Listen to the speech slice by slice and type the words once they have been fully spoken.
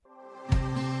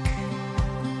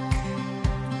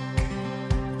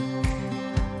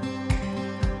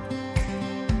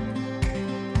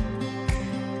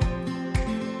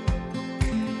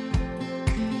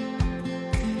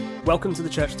Welcome to the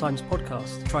Church Times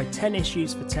podcast. Try 10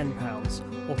 issues for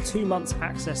 £10 or 2 months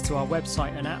access to our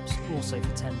website and apps also for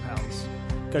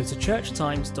 £10. Go to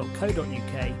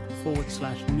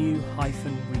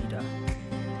churchtimes.co.uk/new-reader.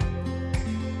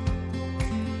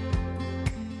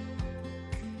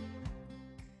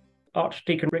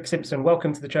 Archdeacon Rick Simpson,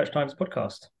 welcome to the Church Times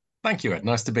podcast. Thank you, Ed.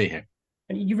 Nice to be here.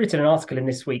 And you've written an article in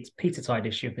this week's Petertide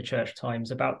issue of the Church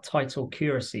Times about title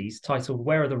curacies, titled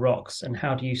Where Are the Rocks and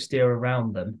How Do You Steer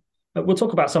Around Them? We'll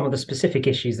talk about some of the specific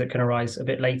issues that can arise a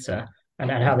bit later and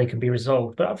how they can be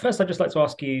resolved. But first, I'd just like to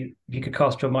ask you if you could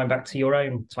cast your mind back to your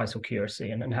own title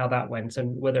curacy and how that went,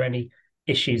 and were there any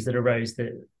issues that arose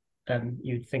that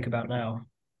you'd think about now?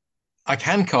 I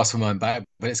can cast my mind back,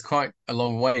 but it's quite a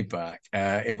long way back.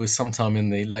 It was sometime in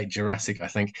the late Jurassic, I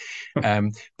think.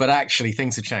 But actually,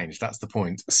 things have changed. That's the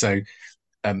point. So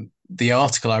the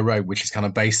article I wrote, which is kind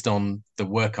of based on the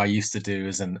work I used to do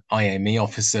as an IME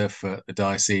officer for the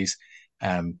diocese,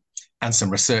 and some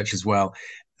research as well,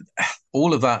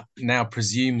 all of that now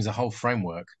presumes a whole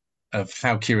framework of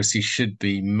how curacy should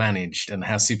be managed and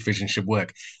how supervision should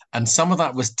work. And some of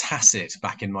that was tacit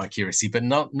back in my curacy, but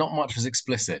not much was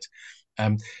explicit.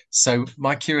 So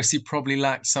my curacy probably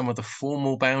lacked some of the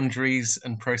formal boundaries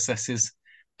and processes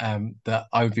that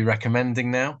I would be recommending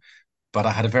now. But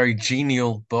I had a very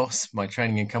genial boss, my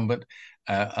training incumbent,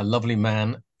 a lovely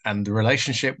man, and the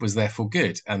relationship was therefore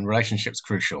good, and relationship's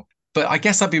crucial. But I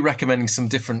guess I'd be recommending some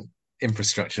different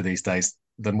infrastructure these days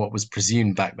than what was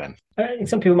presumed back then.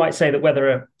 Some people might say that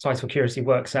whether a title curacy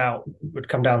works out would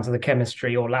come down to the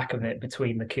chemistry or lack of it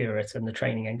between the curate and the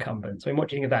training incumbent. So what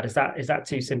do you think of that? Is that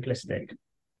too simplistic?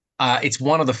 It's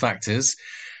one of the factors.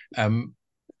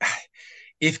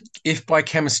 If by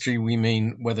chemistry we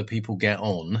mean whether people get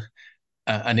on,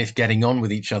 and if getting on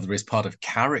with each other is part of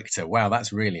character, wow,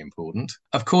 that's really important.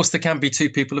 Of course, there can be two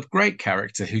people of great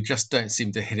character who just don't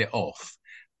seem to hit it off.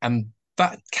 And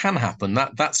that can happen.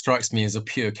 That strikes me as a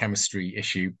pure chemistry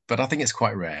issue, but I think it's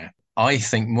quite rare. I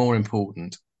think more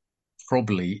important,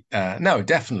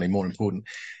 definitely more important,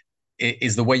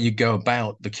 is the way you go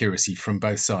about the curacy from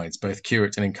both sides, both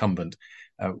curate and incumbent,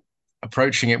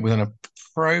 approaching it with an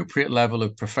appropriate level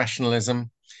of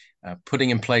professionalism, putting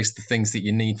in place the things that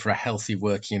you need for a healthy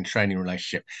working and training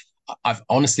relationship. I've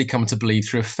honestly come to believe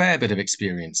through a fair bit of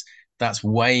experience that's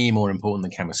way more important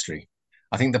than chemistry.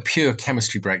 I think the pure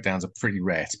chemistry breakdowns are pretty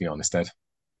rare, to be honest, Ed.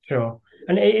 Sure.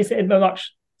 And is it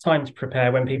much time to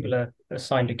prepare when people are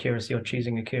assigned a curacy or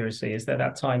choosing a curacy? Is there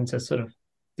that time to sort of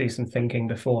do some thinking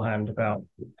beforehand about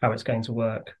how it's going to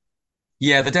work?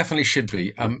 Yeah, there definitely should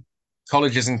be.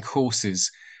 Colleges and courses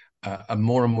are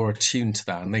more and more attuned to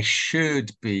that, and they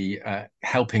should be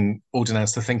helping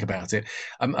ordinands to think about it.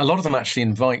 A lot of them actually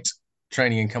invite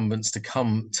training incumbents to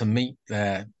come to meet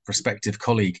their prospective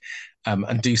colleague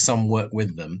and do some work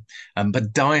with them.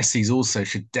 But dioceses also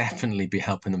should definitely be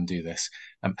helping them do this.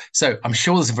 So I'm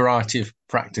sure there's a variety of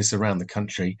practice around the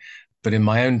country, but in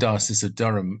my own diocese of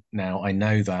Durham now, I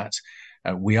know that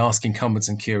we ask incumbents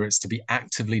and curates to be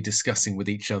actively discussing with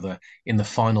each other in the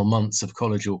final months of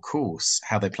college or course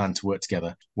how they plan to work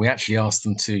together. We actually ask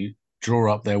them to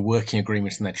draw up their working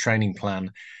agreement and their training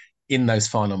plan in those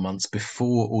final months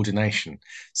before ordination.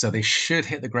 So they should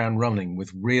hit the ground running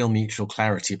with real mutual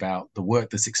clarity about the work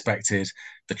that's expected,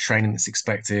 the training that's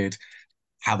expected,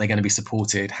 how they're going to be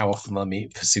supported, how often they'll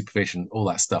meet for supervision, all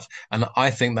that stuff. And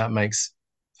I think that makes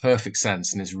perfect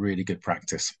sense and is really good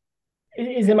practice.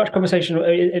 Is there much conversation,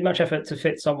 much effort to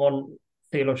fit someone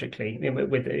theologically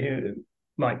with who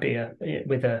might be an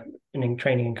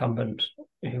training incumbent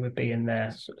who would be in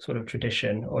their sort of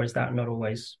tradition, or is that not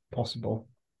always possible?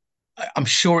 I'm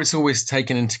sure it's always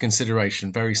taken into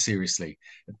consideration very seriously.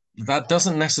 That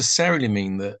doesn't necessarily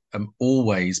mean that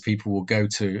always people will go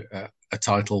to a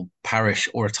title parish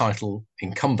or a title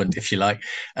incumbent, if you like,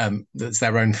 that's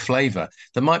their own flavour.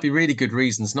 There might be really good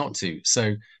reasons not to.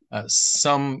 So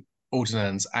some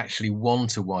ordinands actually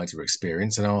want a wider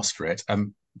experience and ask for it.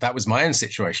 That was my own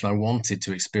situation. I wanted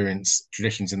to experience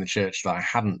traditions in the church that I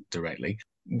hadn't directly,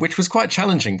 which was quite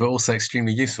challenging, but also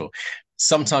extremely useful.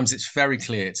 Sometimes it's very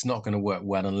clear it's not going to work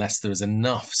well unless there is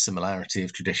enough similarity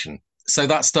of tradition. So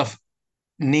that stuff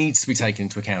needs to be taken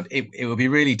into account. It would be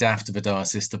really daft of a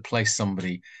diocese to place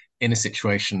somebody in a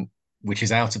situation which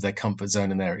is out of their comfort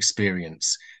zone and their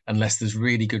experience, unless there's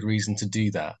really good reason to do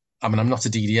that. I mean, I'm not a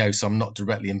DDO, so I'm not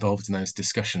directly involved in those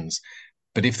discussions.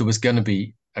 But if there was going to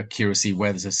be a curacy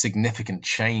where there's a significant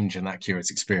change in that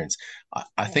curate's experience,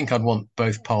 I think I'd want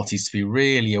both parties to be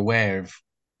really aware of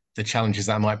the challenges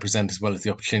that might present as well as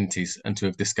the opportunities, and to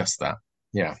have discussed that.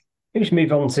 Yeah. We should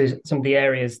move on to some of the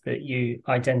areas that you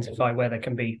identify where there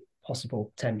can be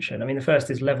possible tension? I mean, the first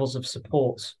is levels of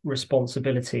support,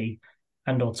 responsibility,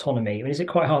 and autonomy. I mean, is it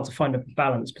quite hard to find a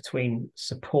balance between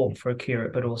support for a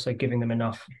curate, but also giving them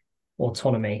enough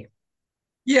autonomy?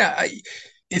 Yeah,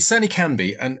 it certainly can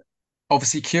be. And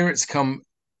obviously, curates come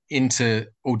into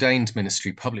ordained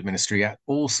ministry, public ministry at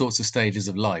all sorts of stages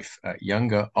of life,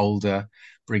 younger, older,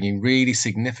 bringing really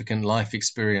significant life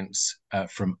experience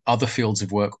from other fields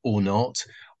of work or not,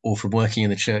 or from working in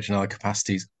the church in other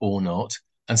capacities or not.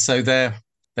 And so their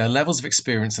levels of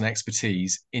experience and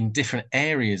expertise in different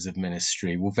areas of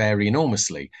ministry will vary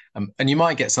enormously. And you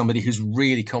might get somebody who's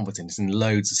really competent in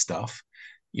loads of stuff.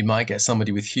 You might get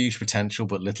somebody with huge potential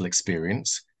but little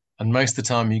experience. And most of the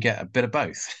time, you get a bit of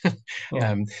both.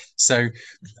 Yeah. um, so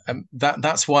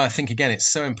that's why I think, again,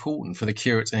 it's so important for the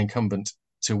curate and incumbent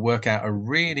to work out a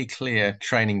really clear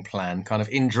training plan, kind of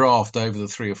in draft over the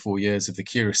 3 or 4 years of the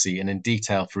curacy and in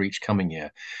detail for each coming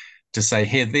year, to say,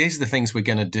 here, these are the things we're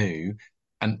going to do.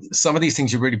 And some of these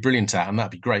things you're really brilliant at, and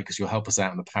that'd be great because you'll help us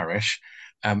out in the parish.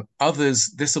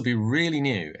 Others, this will be really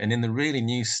new. And in the really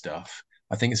new stuff,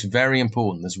 I think it's very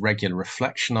important there's regular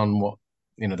reflection on what,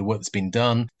 the work that's been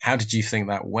done. How did you think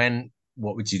that went?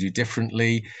 What would you do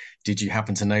differently? Did you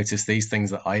happen to notice these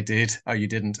things that I did? Oh, you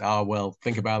didn't? Ah, well,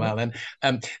 think about that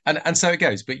then. And so it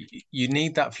goes. But you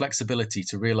need that flexibility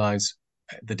to realize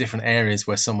the different areas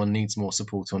where someone needs more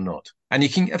support or not. And you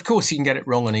can, of course, you can get it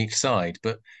wrong on each side,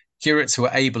 but curates who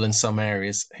are able in some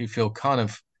areas who feel kind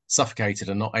of suffocated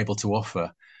and not able to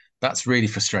offer, that's really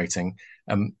frustrating.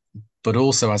 But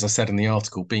also, as I said in the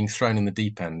article, being thrown in the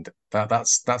deep end,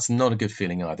 that's not a good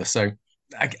feeling either. So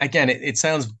again, it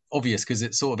sounds obvious because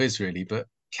it sort of is really, but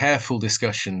careful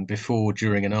discussion before,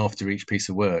 during, and after each piece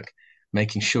of work,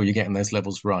 making sure you're getting those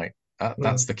levels right.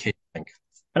 That's Mm. the key, I think.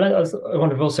 And I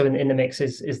wonder if also in the mix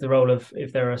is the role of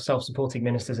if there are self-supporting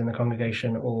ministers in the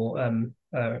congregation or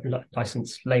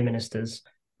licensed lay ministers.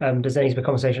 Does there need to be a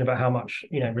conversation about how much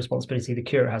responsibility the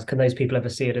curate has? Can those people ever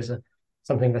see it as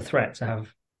something of a threat to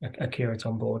have a curate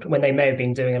on board when they may have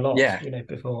been doing a lot, Yeah,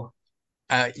 before?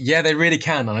 yeah, they really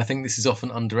can, and I think this is often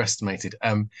underestimated.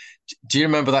 Do you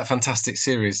remember that fantastic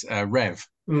series, Rev?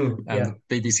 Yeah,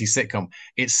 BBC sitcom.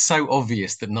 It's so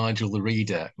obvious that Nigel, the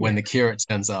reader, when yeah, the curate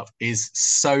turns up, is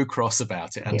so cross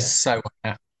about it and yeah, so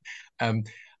um,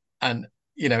 and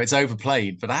it's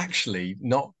overplayed, but actually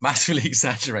not massively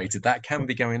exaggerated. That can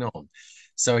be going on.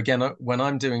 So again, when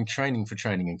I'm doing training for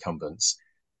training incumbents,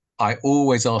 I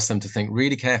always ask them to think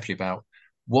really carefully about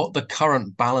what the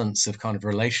current balance of kind of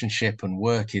relationship and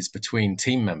work is between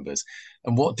team members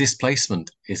and what displacement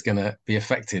is going to be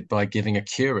affected by giving a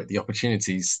curate the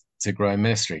opportunities to grow in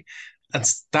ministry. And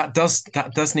that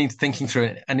does need thinking through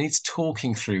it and needs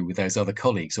talking through with those other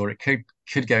colleagues, or it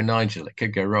could go Nigel, it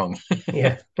could go wrong.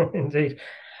 yeah, indeed.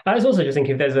 I was also just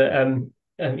thinking if there's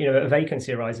a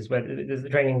vacancy arises where the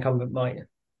training incumbent might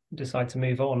decide to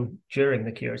move on during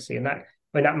the curacy, and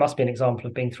that must be an example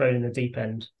of being thrown in the deep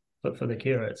end, but for the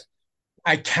curate.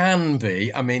 I can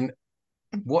be. I mean,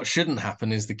 what shouldn't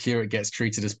happen is the curate gets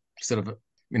treated as sort of,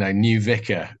 new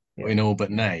vicar Yeah, in all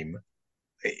but name.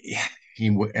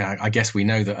 I guess we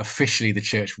know that officially the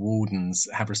church wardens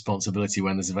have responsibility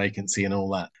when there's a vacancy and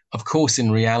all that. Of course, in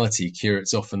reality,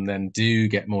 curates often then do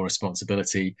get more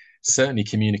responsibility. Certainly,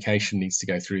 communication needs to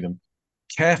go through them.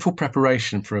 Careful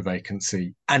preparation for a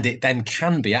vacancy, and it then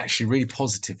can be actually really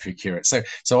positive for a curate.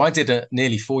 So I did a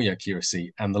nearly 4 year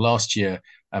curacy, and the last year,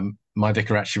 my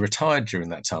vicar actually retired during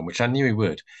that time, which I knew he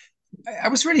would. I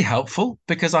was really helpful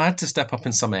because I had to step up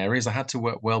in some areas. I had to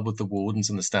work well with the wardens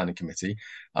and the standing committee.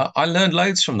 I learned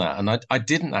loads from that, and I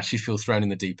didn't actually feel thrown in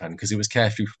the deep end because it was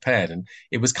carefully prepared, and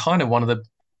it was kind of one of the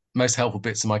most helpful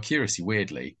bits of my curacy.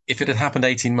 Weirdly, if it had happened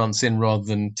 18 months in rather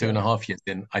than two yeah, and a half years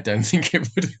in, I don't think it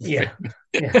would yeah, have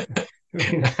yeah.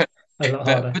 been. A lot but,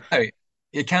 harder. but no,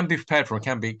 it can be prepared for.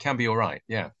 It can be all right.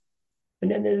 Yeah.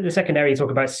 And then the second area you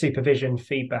talk about supervision,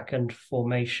 feedback, and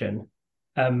formation.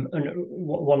 And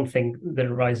one thing that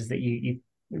arises that you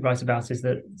write about is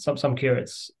that some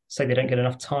curates say they don't get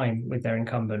enough time with their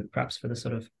incumbent, perhaps for the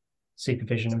sort of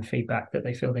supervision and feedback that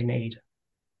they feel they need.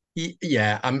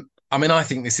 Yeah, I mean, I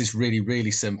think this is really,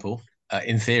 really simple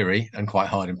in theory and quite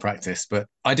hard in practice. But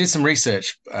I did some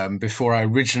research before I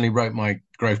originally wrote my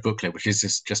growth booklet, which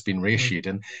has just been Mm. reissued.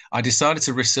 And I decided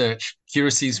to research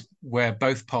curacies where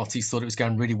both parties thought it was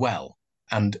going really well.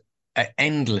 And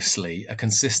endlessly, a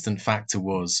consistent factor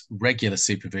was regular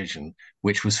supervision,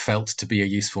 which was felt to be a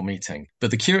useful meeting.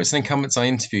 But the curates and incumbents I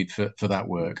interviewed for that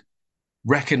work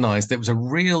recognized there was a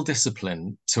real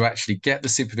discipline to actually get the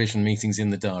supervision meetings in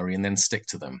the diary and then stick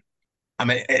to them. I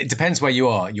mean, it depends where you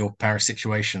are, your parish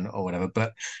situation or whatever,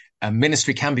 but A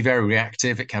ministry can be very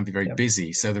reactive. It can be very Yeah.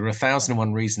 busy. So there are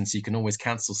 1,001 reasons you can always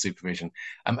cancel supervision.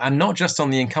 And not just on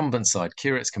the incumbent side,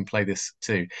 curates can play this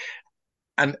too.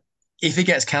 And if it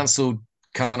gets cancelled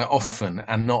kind of often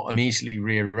and not immediately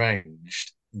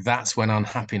rearranged, that's when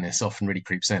unhappiness often really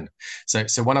creeps in. So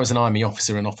when I was an army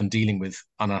officer and often dealing with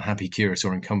an unhappy curate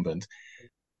or incumbent,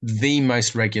 the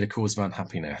most regular cause of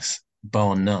unhappiness,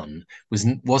 bar none,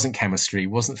 wasn't chemistry,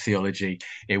 wasn't theology.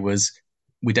 It was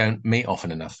we don't meet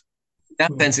often enough. In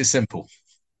that Mm. sense, it's simple.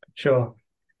 Sure.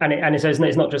 And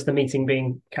it's not just the meeting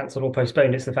being cancelled or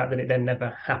postponed, it's the fact that it then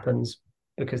never happens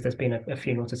because there's been a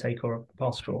funeral to take or a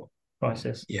pastoral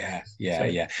crisis. Yeah, yeah, So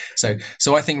yeah. So yeah,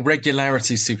 so I think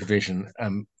regularity supervision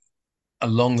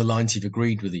along the lines you've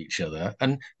agreed with each other.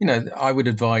 And, I would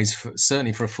advise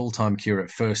certainly for a full-time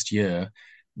curate first year,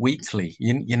 weekly,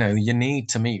 you need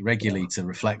to meet regularly to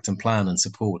reflect and plan and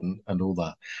support and all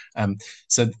that.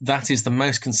 So that is the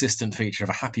most consistent feature of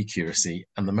a happy curacy,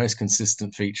 and the most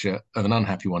consistent feature of an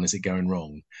unhappy one is it going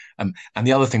wrong. And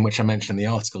the other thing which I mentioned in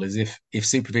the article is if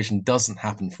supervision doesn't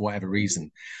happen for whatever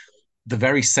reason, the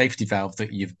very safety valve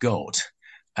that you've got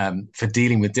for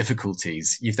dealing with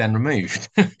difficulties, you've then removed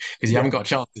because you haven't yeah, got a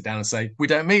chance to sit down and say, we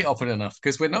don't meet often enough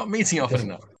because we're not meeting often just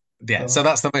enough. Yeah, so sure.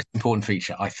 that's the most important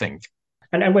feature, I think.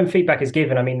 And when feedback is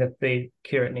given, I mean, the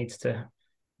curate needs to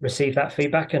receive that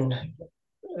feedback and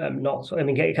not. I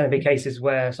mean, can there be cases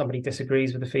where somebody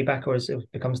disagrees with the feedback or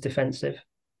it becomes defensive?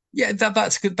 Yeah,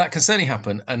 that's good. That can certainly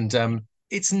happen. And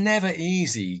it's never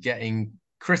easy getting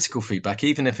critical feedback,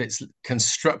 even if it's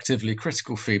constructively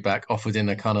critical feedback offered in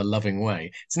a kind of loving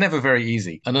way. It's never very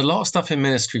easy. And a lot of stuff in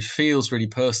ministry feels really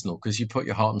personal because you put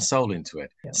your heart and soul into it.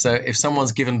 Yeah, So if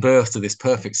someone's given birth to this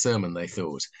perfect sermon they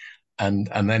thought, and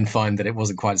then find that it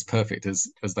wasn't quite as perfect as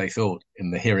they thought in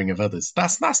the hearing of others,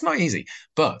 that's not easy.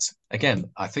 But again,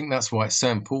 I think that's why it's so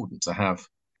important to have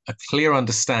a clear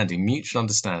understanding, mutual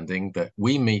understanding that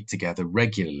we meet together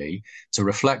regularly to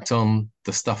reflect on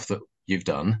the stuff that you've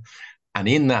done. And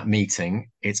in that meeting,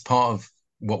 it's part of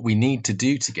what we need to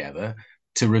do together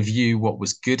to review what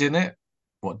was good in it,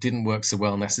 what didn't work so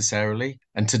well necessarily,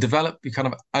 and to develop your kind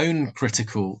of own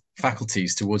critical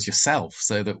faculties towards yourself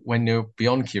so that when you're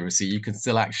beyond curacy, you can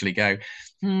still actually go,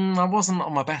 I wasn't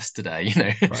on my best today.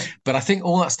 right. But I think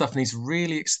all that stuff needs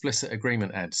really explicit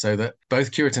agreement, Ed, so that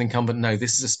both curate and incumbent know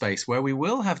this is a space where we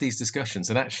will have these discussions.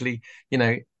 And actually,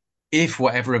 if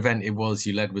whatever event it was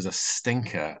you led was a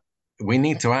stinker, we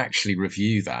need to actually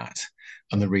review that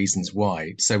and the reasons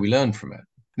why, so we learn from it.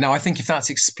 Now, I think if that's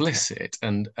explicit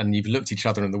and you've looked each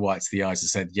other in the whites of the eyes and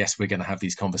said, yes, we're going to have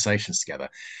these conversations together,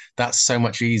 that's so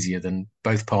much easier than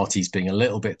both parties being a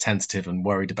little bit tentative and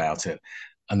worried about it.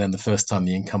 And then the first time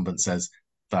the incumbent says,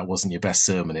 that wasn't your best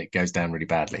sermon, it goes down really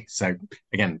badly. So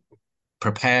again,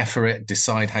 prepare for it,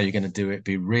 decide how you're going to do it,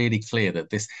 be really clear that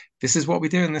this is what we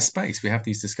do in this space. We have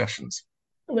these discussions.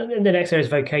 The next area is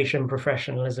vocation,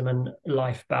 professionalism, and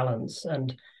life balance.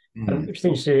 And I'm Mm. just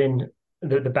interested in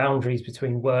the boundaries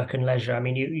between work and leisure. I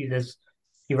mean,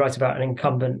 you write about an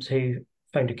incumbent who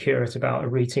phoned a curate about a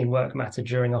routine work matter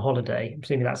during a holiday. I'm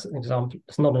assuming that's an example.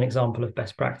 It's not an example of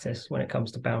best practice when it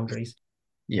comes to boundaries.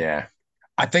 Yeah.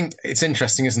 I think it's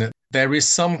interesting, isn't it? There is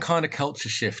some kind of culture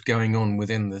shift going on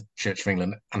within the Church of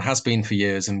England and has been for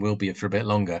years and will be for a bit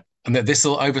longer. And that this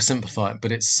will oversimplify it,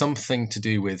 but it's something to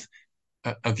do with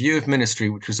a view of ministry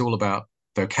which was all about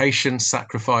vocation,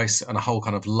 sacrifice, and a whole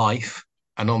kind of life.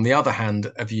 And on the other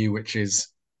hand, a view which is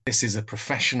this is a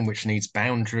profession which needs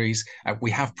boundaries. We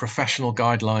have professional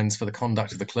guidelines for the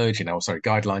conduct of the clergy now. Sorry,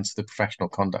 guidelines for the professional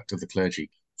conduct of the clergy.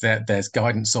 There's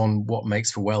guidance on what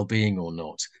makes for well-being or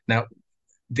not. Now,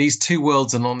 these two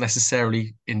worlds are not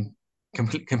necessarily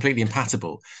completely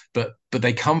incompatible, but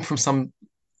they come from some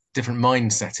different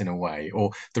mindset in a way,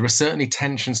 or there are certainly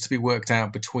tensions to be worked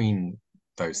out between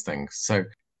those things. So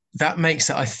that makes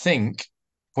it, I think,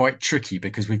 quite tricky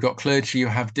because we've got clergy who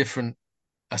have different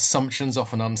assumptions,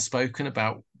 often unspoken,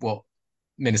 about what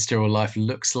ministerial life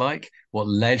looks like, what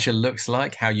leisure looks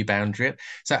like, how you boundary it.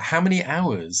 So, how many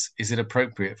hours is it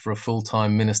appropriate for a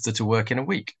full-time minister to work in a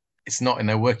week? It's not in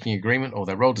their working agreement or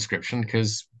their role description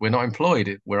because we're not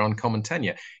employed. We're on common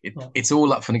tenure. It's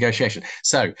all up for negotiation.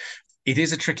 So, it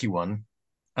is a tricky one.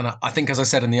 And I think, as I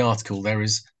said in the article, there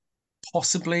is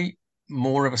possibly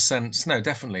more of a sense, no,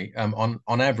 definitely, on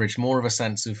average, more of a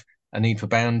sense of a need for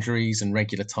boundaries and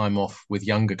regular time off with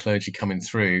younger clergy coming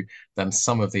through than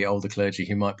some of the older clergy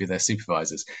who might be their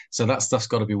supervisors. So that stuff's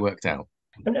got to be worked out.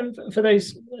 And for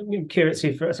those curates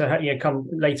who come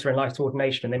later in life to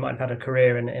ordination, and they might have had a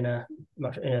career in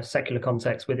a secular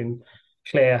context within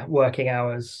clear working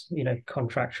hours,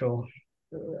 contractual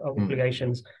Mm.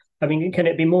 obligations. I mean, can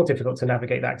it be more difficult to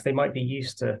navigate that because they might be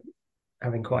used to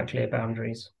having quite clear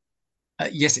boundaries?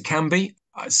 Yes, it can be.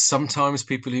 Sometimes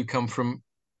people who come from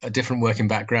a different working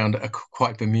background are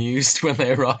quite bemused when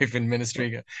they arrive in ministry.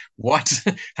 Go, what?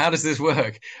 How does this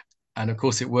work? And of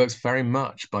course, it works very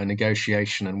much by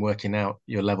negotiation and working out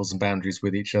your levels and boundaries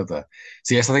with each other.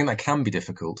 So yes, I think that can be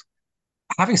difficult.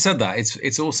 Having said that,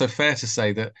 it's also fair to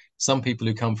say that some people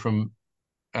who come from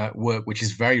work which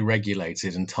is very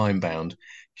regulated and time bound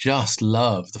just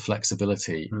love the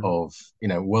flexibility Mm. of,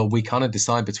 well, we kind of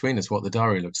decide between us what the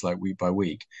diary looks like week by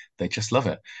week. They just love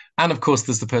it. And of course,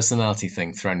 there's the personality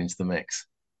thing thrown into the mix.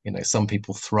 Some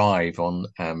people thrive on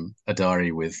a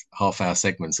diary with half-hour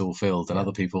segments all filled, and Yeah,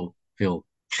 other people feel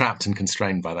trapped and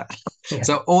constrained by that. yeah,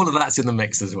 So all of that's in the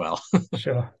mix as well.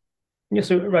 sure. You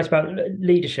also write about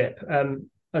leadership.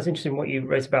 I was interested in what you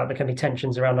wrote about. There can be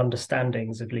tensions around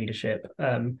understandings of leadership,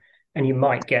 and you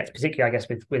might get, particularly, I guess,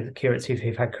 with curates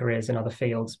who've had careers in other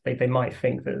fields, they might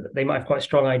think that they might have quite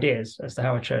strong ideas as to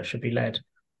how a church should be led,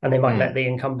 and they might let Mm. the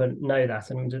incumbent know that.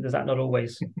 And does that not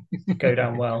always go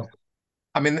down well?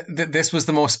 I mean, this was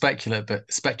the more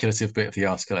speculative bit of the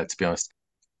article, to be honest.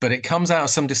 But it comes out of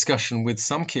some discussion with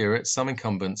some curates, some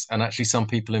incumbents, and actually some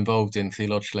people involved in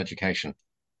theological education.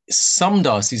 Some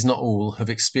dioceses, not all, have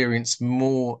experienced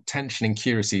more tension in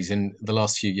curacies in the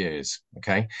last few years.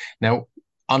 Okay. Now,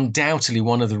 undoubtedly,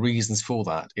 one of the reasons for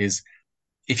that is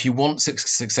if you want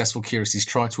successful curacies,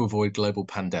 try to avoid global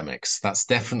pandemics. That's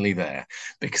definitely there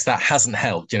because that hasn't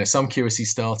helped. Some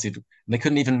curacies started and they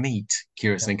couldn't even meet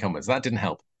curates Yeah. and incumbents. That didn't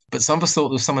help. But some of us thought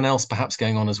there was someone else perhaps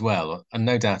going on as well. And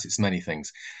no doubt it's many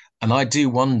things. And I do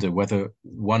wonder whether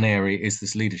one area is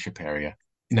this leadership area.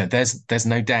 There's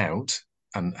no doubt,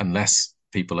 and unless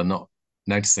people are not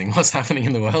noticing what's happening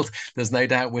in the world, there's no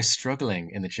doubt we're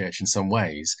struggling in the church in some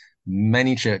ways.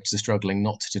 Many churches are struggling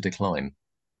not to decline.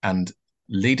 And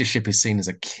leadership is seen as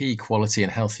a key quality in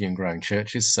healthy and growing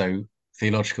churches. So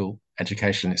theological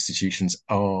educational institutions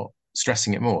are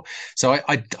stressing it more. So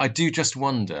I do just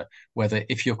wonder whether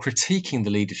if you're critiquing the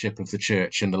leadership of the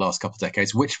church in the last couple of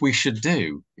decades, which we should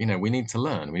do, we need to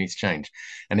learn, we need to change.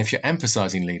 And if you're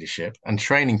emphasizing leadership and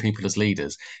training people as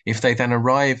leaders, if they then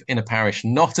arrive in a parish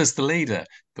not as the leader,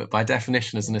 but by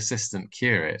definition as an assistant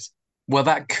curate, well,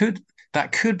 that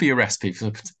could be a recipe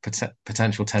for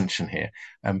potential tension here.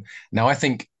 Now, I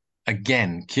think,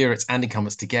 again, curates and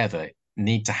incumbents together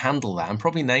need to handle that and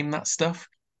probably name that stuff.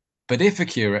 But if a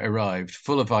curate arrived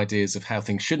full of ideas of how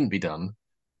things shouldn't be done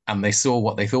and they saw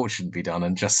what they thought shouldn't be done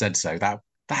and just said so, that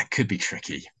could be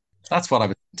tricky. That's what I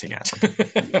was hinting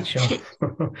at.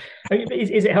 Sure.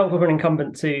 Is it helpful for an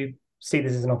incumbent to see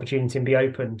this as an opportunity and be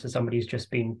open to somebody who's just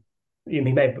been, he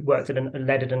may have worked and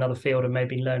led at another field and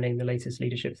maybe learning the latest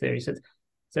leadership theories? So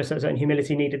there's certain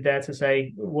humility needed there to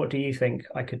say, what do you think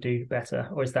I could do better?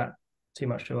 Or is that too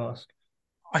much to ask?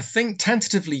 I think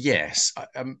tentatively, yes.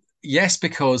 Yes,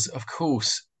 because of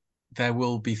course there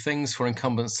will be things for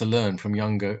incumbents to learn from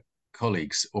younger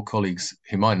colleagues or colleagues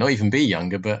who might not even be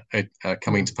younger but are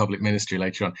coming to public ministry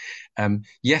later on.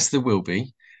 Yes, there will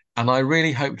be, and I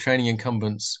really hope training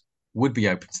incumbents would be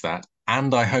open to that,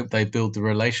 and I hope they build the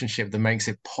relationship that makes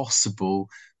it possible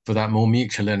for that more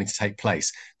mutual learning to take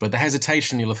place. But the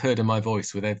hesitation you'll have heard in my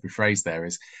voice with every phrase there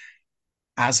is,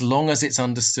 as long as it's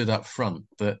understood up front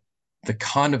that the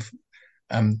kind of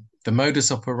the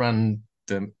modus operandi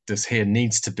this here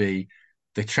needs to be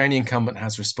the training incumbent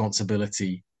has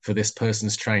responsibility for this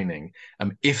person's training.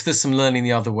 If there's some learning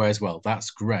the other way as well,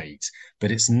 that's great, but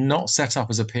it's not set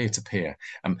up as a peer-to-peer.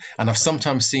 And I've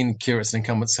sometimes seen curates and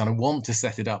incumbents kind of want to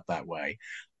set it up that way.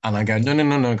 And I go, no, no,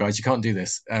 no, no, guys, you can't do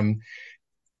this.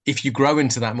 If you grow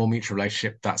into that more mutual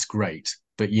relationship, that's great,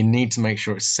 but you need to make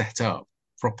sure it's set up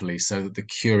properly so that the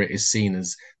curate is seen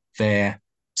as there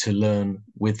to learn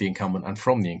with the incumbent and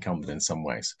from the incumbent in some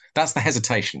ways. That's the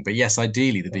hesitation. But yes,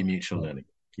 ideally there'd be mutual learning.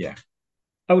 Yeah.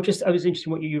 I was interested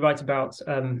in what you write about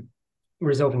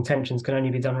resolving tensions can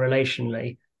only be done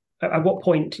relationally. At what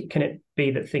point can it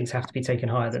be that things have to be taken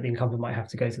higher, that the incumbent might have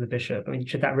to go to the bishop? I mean,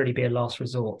 should that really be a last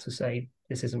resort to say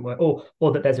this isn't work,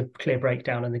 or that there's a clear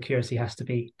breakdown and the curacy has to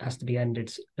be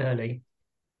ended early?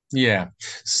 Yeah.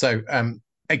 So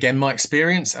again, my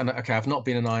experience, and okay, I've not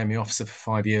been an IME officer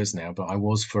for 5 years now, but I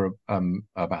was for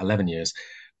about 11 years.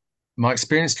 My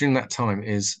experience during that time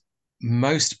is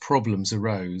most problems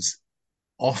arose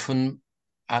often,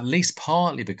 at least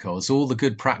partly because all the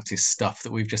good practice stuff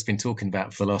that we've just been talking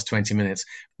about for the last 20 minutes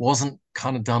wasn't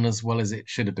kind of done as well as it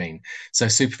should have been. So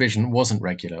supervision wasn't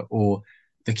regular, or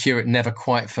the curate never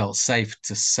quite felt safe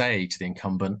to say to the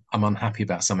incumbent, I'm unhappy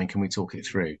about something, can we talk it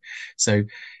through? So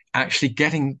actually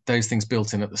getting those things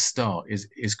built in at the start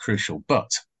is crucial. But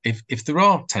if there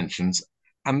are tensions,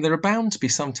 and there are bound to be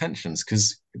some tensions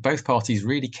because both parties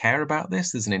really care about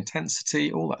this, there's an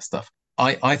intensity, all that stuff.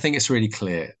 I think it's really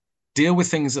clear. Deal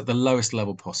with things at the lowest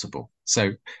level possible.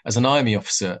 So, as an IME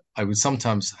officer, I would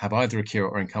sometimes have either a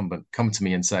curate or incumbent come to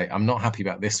me and say, I'm not happy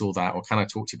about this or that, or can I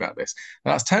talk to you about this?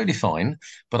 Now, that's totally fine.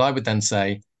 But I would then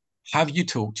say, have you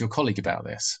talked to your colleague about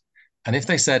this? And if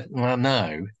they said, well,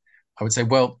 no, I would say,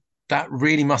 well, that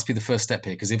really must be the first step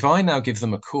here. Because if I now give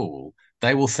them a call,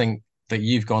 they will think that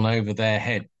you've gone over their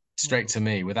head straight to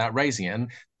me without raising it.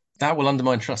 And that will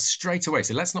undermine trust straight away.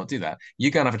 So let's not do that. You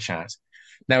go and have a chat.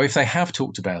 Now, if they have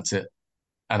talked about it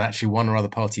and actually one or other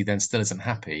party then still isn't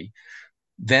happy,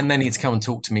 then they need to come and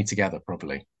talk to me together,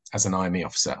 probably as an IME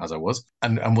officer, as I was,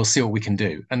 and we'll see what we can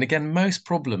do. And again, most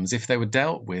problems, if they were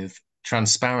dealt with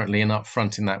transparently and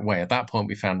upfront in that way, at that point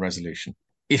we found resolution.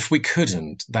 If we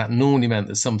couldn't, that normally meant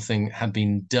that something had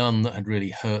been done that had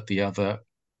really hurt the other,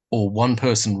 or one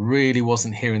person really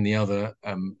wasn't hearing the other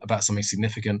about something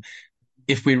significant.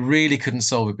 If we really couldn't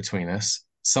solve it between us,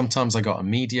 sometimes I got a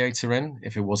mediator in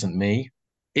if it wasn't me.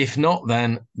 If not,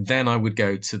 then I would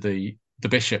go to the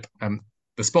bishop,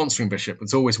 the sponsoring bishop.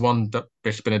 There's always one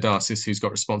bishop in a diocese who's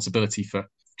got responsibility for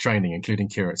training, including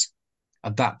curates.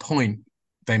 At that point,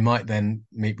 they might then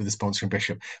meet with the sponsoring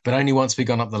bishop, but only once we've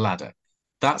gone up the ladder.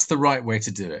 That's the right way to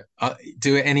do it.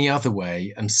 Do it any other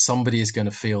way, and somebody is going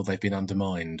to feel they've been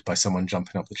undermined by someone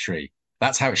jumping up the tree.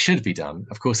 That's how it should be done.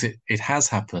 Of course, it has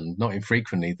happened, not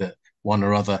infrequently, that one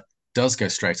or other does go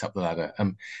straight up the ladder.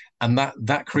 And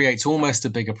that creates almost a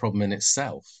bigger problem in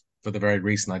itself, for the very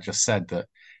reason I just said, that,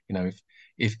 you know,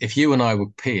 if you and I were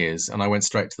peers and I went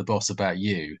straight to the boss about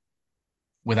you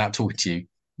without talking to you,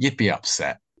 you'd be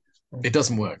upset. It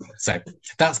doesn't work. So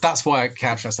that's why I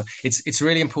couch that stuff. It's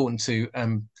really important to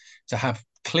have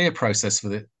clear processes for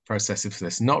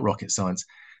this, not rocket science.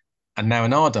 And now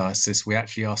in our diocese, we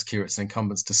actually ask curates and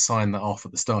incumbents to sign that off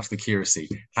at the start of the curacy.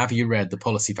 Have you read the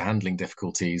policy for handling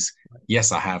difficulties?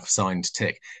 Yes, I have, signed,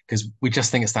 tick. Because we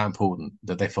just think it's that important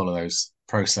that they follow those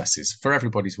processes for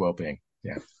everybody's well-being.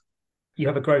 Yeah. You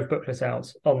have a Grove booklet out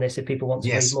on this if people want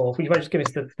to read more. Would you mind just give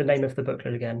us the name of the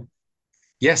booklet again?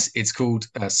 Yes, it's called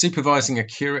Supervising a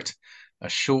Curate, A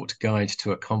Short Guide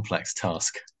to a Complex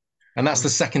Task. And that's the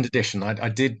second edition. I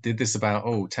did this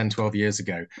about 10, 12 years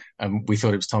ago, and we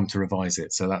thought it was time to revise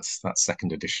it. So that's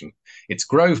second edition. It's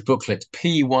Grove Booklet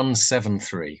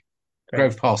P173. Great.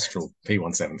 Grove Pastoral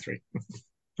P173.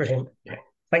 Brilliant. Yeah.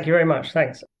 Thank you very much.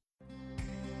 Thanks.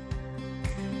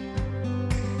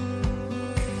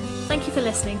 Thank you for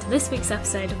listening to this week's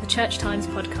episode of the Church Times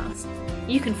podcast.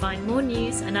 You can find more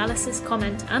news, analysis,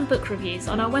 comment and book reviews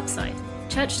on our website,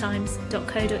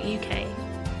 churchtimes.co.uk.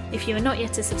 If you are not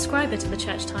yet a subscriber to the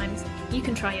Church Times, you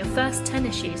can try your first 10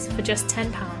 issues for just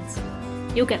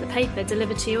 £10. You'll get the paper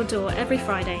delivered to your door every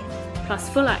Friday, plus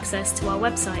full access to our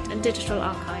website and digital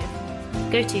archive.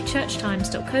 Go to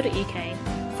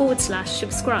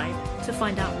churchtimes.co.uk/subscribe to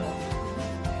find out more.